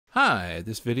Hi,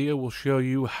 this video will show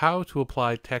you how to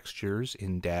apply textures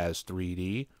in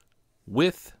Daz3d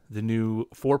with the new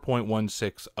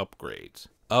 4.16 upgrades.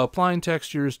 Applying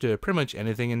textures to pretty much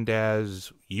anything in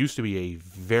Daz used to be a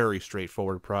very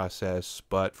straightforward process,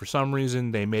 but for some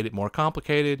reason they made it more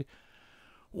complicated,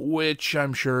 which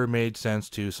I'm sure made sense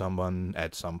to someone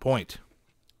at some point.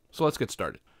 So let's get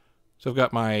started. So I've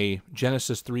got my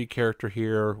Genesis 3 character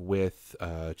here with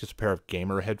just a pair of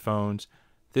gamer headphones.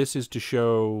 This is to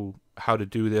show how to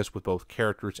do this with both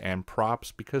characters and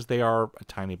props because they are a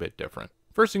tiny bit different.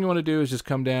 First thing you want to do is just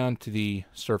come down to the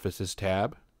Surfaces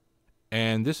tab.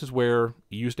 And this is where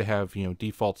you used to have,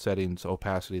 default settings,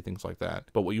 opacity, things like that.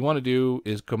 But what you want to do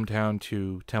is come down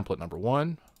to template number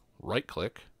 1, right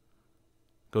click,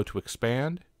 go to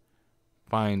expand,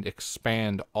 find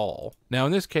expand all. Now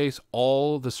in this case,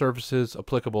 all the surfaces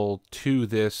applicable to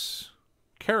this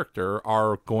character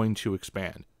are going to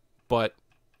expand, but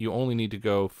you only need to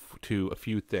go to a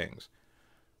few things.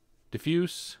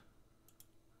 Diffuse,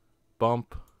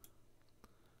 bump,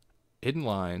 hidden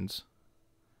lines,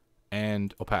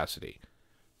 and opacity.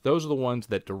 Those are the ones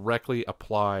that directly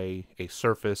apply a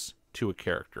surface to a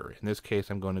character. In this case,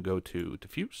 I'm going to go to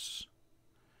diffuse,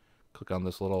 click on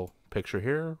this little picture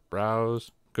here,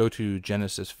 browse, go to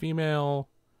Genesis female.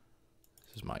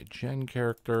 This is my Gen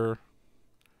character.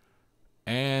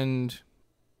 And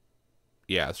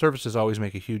yeah, surfaces always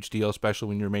make a huge deal, especially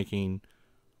when you're making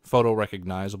photo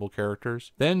recognizable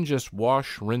characters. Then just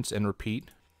wash, rinse, and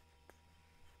repeat.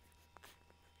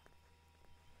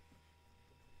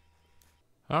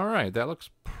 Alright, that looks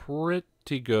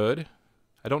pretty good.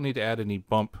 I don't need to add any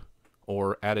bump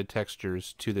or added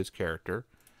textures to this character,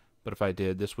 but if I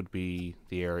did, this would be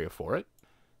the area for it.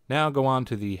 Now go on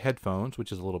to the headphones,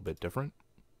 which is a little bit different.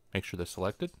 Make sure they're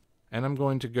selected. And I'm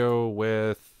going to go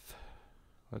with,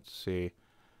 let's see,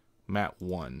 Mat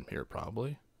 1 here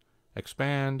probably.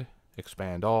 Expand,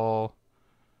 expand all,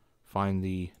 find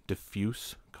the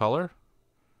diffuse color.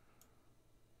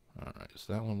 Alright,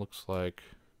 so that one looks like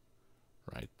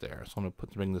right there. So I'm going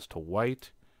to bring this to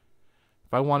white.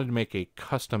 If I wanted to make a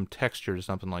custom texture to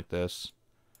something like this,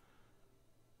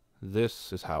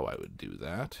 this is how I would do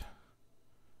that.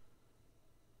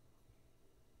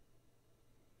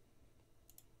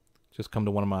 Just come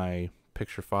to one of my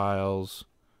picture files.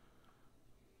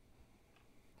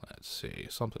 Let's see,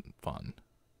 something fun.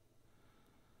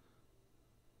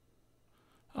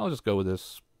 I'll just go with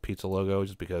this pizza logo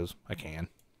just because I can.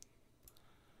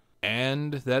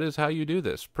 And that is how you do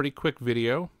this. Pretty quick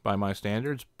video by my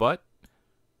standards, but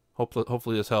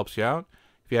hopefully this helps you out.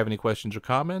 If you have any questions or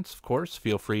comments, of course,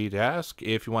 feel free to ask.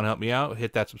 If you want to help me out,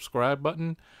 hit that subscribe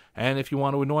button. And if you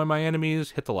want to annoy my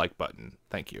enemies, hit the like button.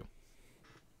 Thank you.